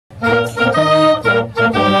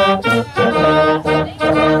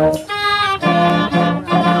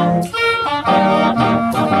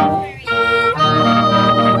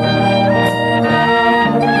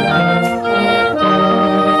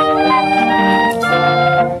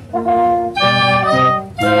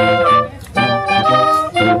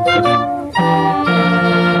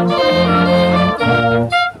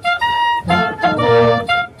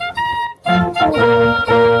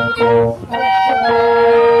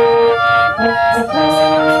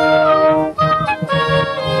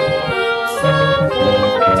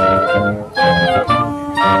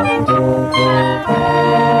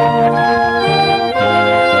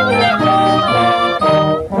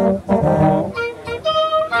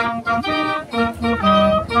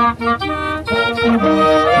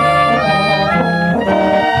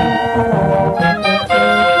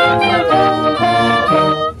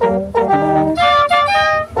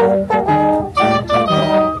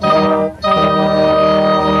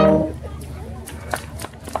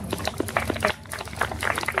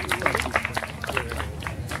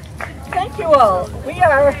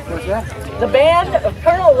The band of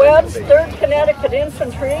Col Webb's 3rd Connecticut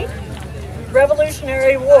Infantry,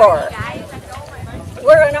 Revolutionary War.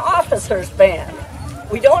 We're an officers' band.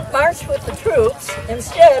 We don't march with the troops.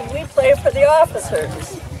 Instead, we play for the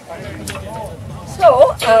officers.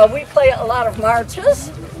 So, we play a lot of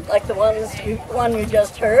marches, like the one you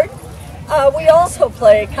just heard. We also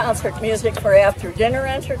play concert music for after-dinner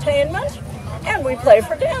entertainment, and we play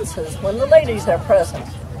for dances when the ladies are present.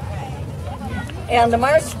 And the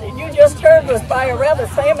march that you just heard was by a rather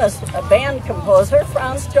famous band composer,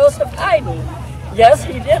 Franz Joseph Haydn. Yes,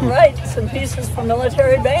 he did write some pieces for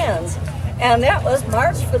military bands, and that was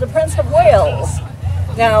March for the Prince of Wales.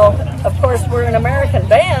 Now, of course, we're an American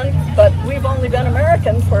band, but we've only been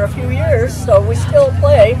American for a few years, so we still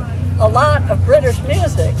play a lot of British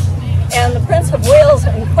music. And the Prince of Wales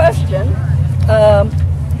in question,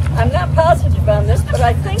 I'm not positive on this, but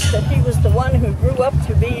I think that he was the one who grew up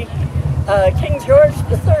to be King George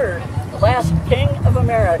III, the last king of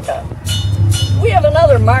America. We have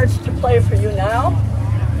another march to play for you now.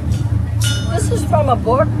 This is from a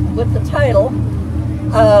book with the title,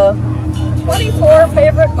 24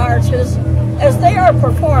 Favorite Marches as they are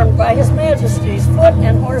performed by His Majesty's Foot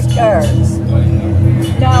and Horse Guards.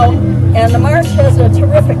 Now, and the march has a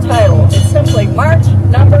terrific title. It's simply March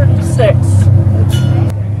Number 6.